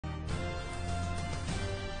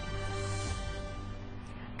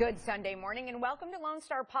Good Sunday morning and welcome to Lone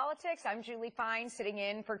Star Politics. I'm Julie Fine, sitting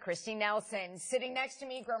in for Christy Nelson. Sitting next to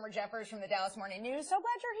me, Gromer Jeffers from the Dallas Morning News. So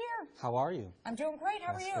glad you're here. How are you? I'm doing great.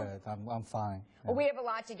 How are you? Good. I'm fine. Yeah. Well, we have a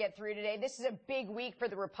lot to get through today. This is a big week for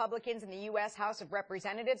the Republicans in the U.S. House of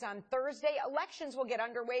Representatives. On Thursday, elections will get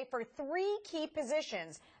underway for three key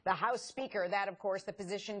positions. The House Speaker, that, of course, the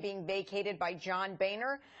position being vacated by John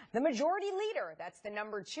Boehner. The Majority Leader, that's the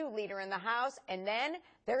 #2 leader in the House. And then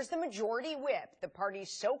there's the Majority Whip, the party's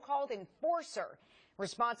so-called enforcer,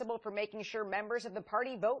 responsible for making sure members of the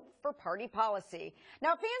party vote for party policy.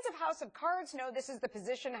 Now, fans of House of Cards know this is the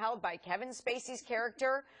position held by Kevin Spacey's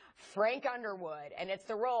character, Frank Underwood, and it's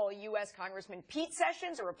the role U.S. Congressman Pete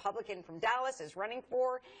Sessions, a Republican from Dallas, is running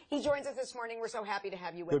for. He joins us this morning. We're so happy to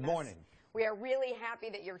have you with us. Good morning. We are really happy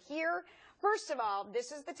that you're here. First of all,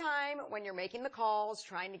 this is the time when you're making the calls,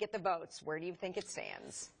 trying to get the votes. Where do you think it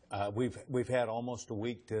stands? We've had almost a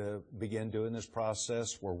week to begin doing this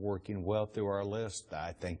process. We're working well through our list.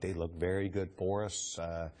 I think they look very good for us.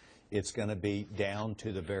 It's going to be down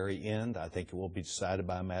to the very end. I think it will be decided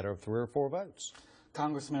by a matter of 3 or 4 votes.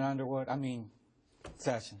 Congressman Underwood,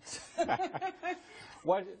 Sessions.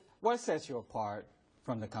 What sets you apart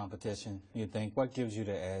from the competition, you think? What gives you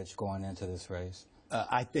the edge going into this race?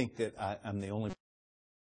 I think that I'm the only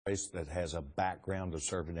race that has a background of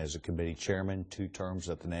serving as a committee chairman, 2 terms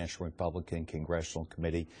at the National Republican Congressional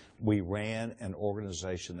Committee. We ran an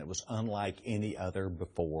organization that was unlike any other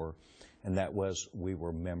before, and that was we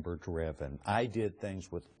were member-driven. I did things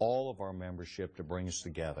with all of our membership to bring us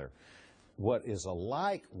together. What is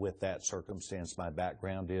alike with that circumstance, my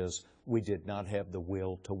background, is we did not have the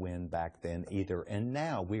will to win back then either, and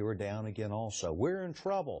now we were down again also. We're in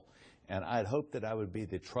trouble. And I'd hope that I would be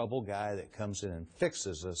the trouble guy that comes in and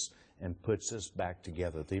fixes us and puts us back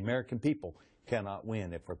together. The American people cannot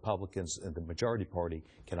win if Republicans and the majority party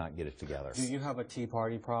cannot get it together. Do you have a Tea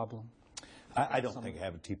Party problem? I don't think I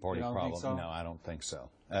have a Tea Party problem. Think so? No, I don't think so.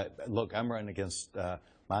 Look, I'm running against,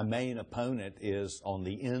 my main opponent is on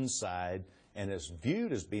the inside and is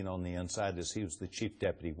viewed as being on the inside as he was the chief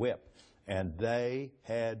deputy whip. And they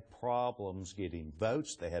had problems getting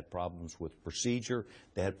votes. They had problems with procedure.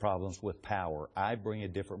 They had problems with power. I bring a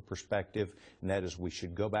different perspective, and that is we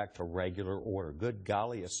should go back to regular order. Good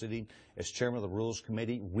golly, as sitting as chairman of the Rules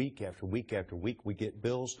Committee, week after week after week, we get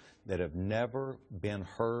bills that have never been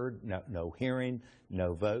heard, no hearing,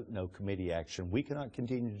 no vote, no committee action. We cannot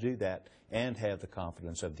continue to do that and have the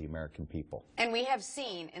confidence of the American people. And we have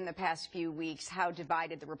seen in the past few weeks how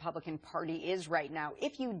divided the Republican Party is right now.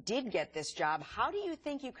 If you did get this job, how do you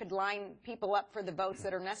think you could line people up for the votes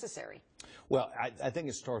that are necessary? Well, I think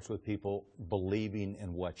it starts with people believing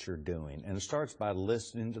in what you're doing. And it starts by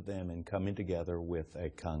listening to them and coming together with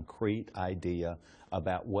a concrete idea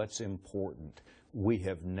about what's important. We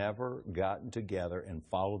have never gotten together and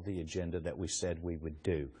followed the agenda that we said we would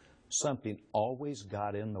do. Something always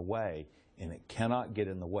got in the way, and it cannot get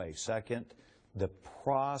in the way. Second, the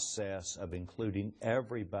process of including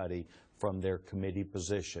everybody from their committee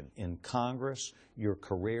position. In Congress, your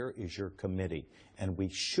career is your committee, and we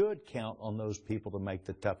should count on those people to make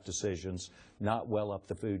the tough decisions, not well up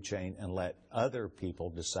the food chain and let other people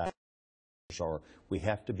decide. We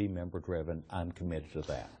have to be member-driven. I'm committed to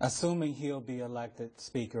that. Assuming he'll be elected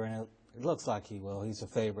Speaker, and it looks like he will, he's a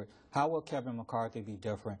favorite, how will Kevin McCarthy be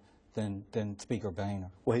different than Speaker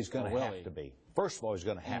Boehner? Well, he's going to have to be. First of all, he's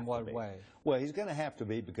going to have to be. In what way? Well, he's going to have to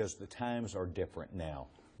be because the times are different now.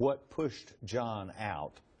 What pushed John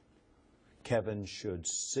out, Kevin should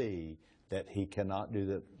see that he cannot do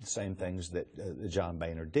the same things that John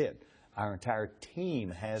Boehner did. Our entire team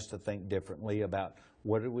has to think differently about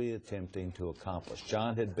what are we attempting to accomplish.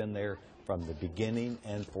 John had been there from the beginning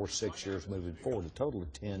and for 6 years moving forward. A total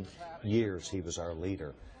of 10 years he was our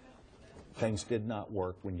leader. Things did not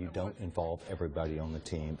work when you don't involve everybody on the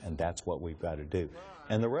team, and that's what we've got to do.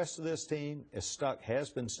 And the rest of this team has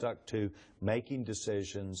been stuck to making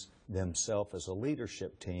decisions themselves as a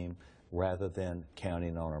leadership team rather than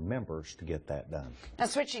counting on our members to get that done. Now,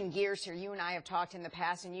 switching gears here, you and I have talked in the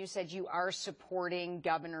past, and you said you are supporting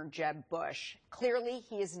Governor Jeb Bush. Clearly,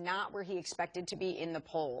 he is not where he expected to be in the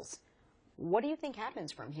polls. What do you think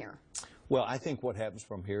happens from here? Well, I think what happens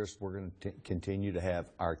from here is we're going to continue to have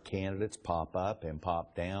our candidates pop up and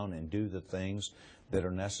pop down and do the things that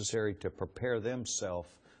are necessary to prepare themselves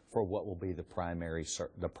for what will be the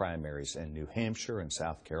primaries in New Hampshire and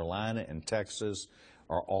South Carolina and Texas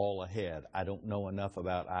are all ahead. I don't know enough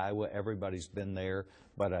about Iowa. Everybody's been there,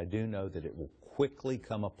 but I do know that it will quickly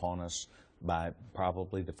come upon us. By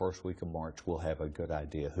probably the first week of March, we'll have a good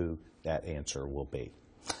idea who that answer will be.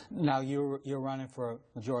 Now, you're running for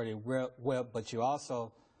majority whip, but you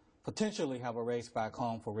also potentially have a race back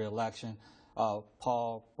home for re-election.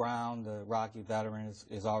 Paul Brown, the Rocky veteran,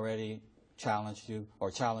 is already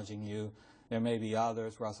challenging you. There may be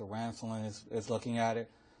others. Russell Ransom is looking at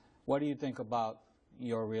it. What do you think about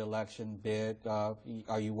your re-election bid?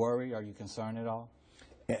 Are you worried? Are you concerned at all?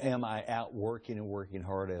 Am I out working and working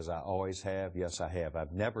hard as I always have? Yes, I have.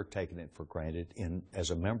 I've never taken it for granted.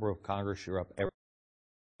 As a member of Congress, you're up every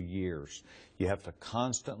years. You have to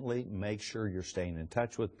constantly make sure you're staying in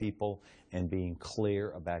touch with people and being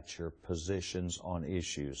clear about your positions on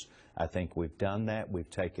issues. I think we've done that. We've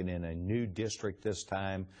taken in a new district this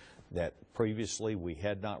time that previously we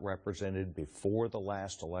had not represented before the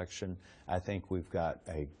last election. I think we've got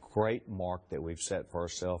a great mark that we've set for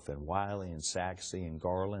ourselves in Wiley and Sachse and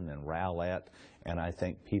Garland and Rowlett, and I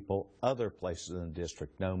think people other places in the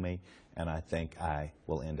district know me, and I think I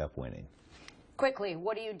will end up winning. Quickly,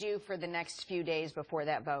 what do you do for the next few days before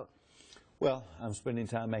that vote? Well, I'm spending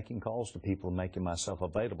time making calls to people and making myself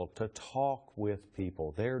available to talk with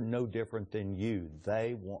people. They're no different than you.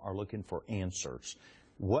 They are looking for answers.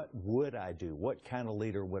 What would I do? What kind of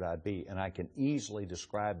leader would I be? And I can easily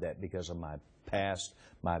describe that because of my past,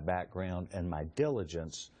 my background, and my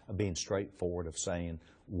diligence of being straightforward, of saying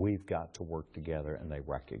we've got to work together, and they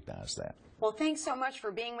recognize that. Well, thanks so much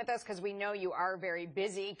for being with us, because we know you are very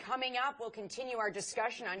busy. Coming up, we'll continue our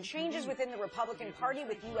discussion on changes within the Republican Party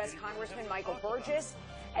with U.S. Congressman Michael Burgess.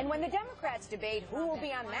 And when the Democrats debate who will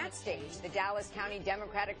be on that stage, the Dallas County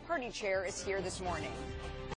Democratic Party chair is here this morning.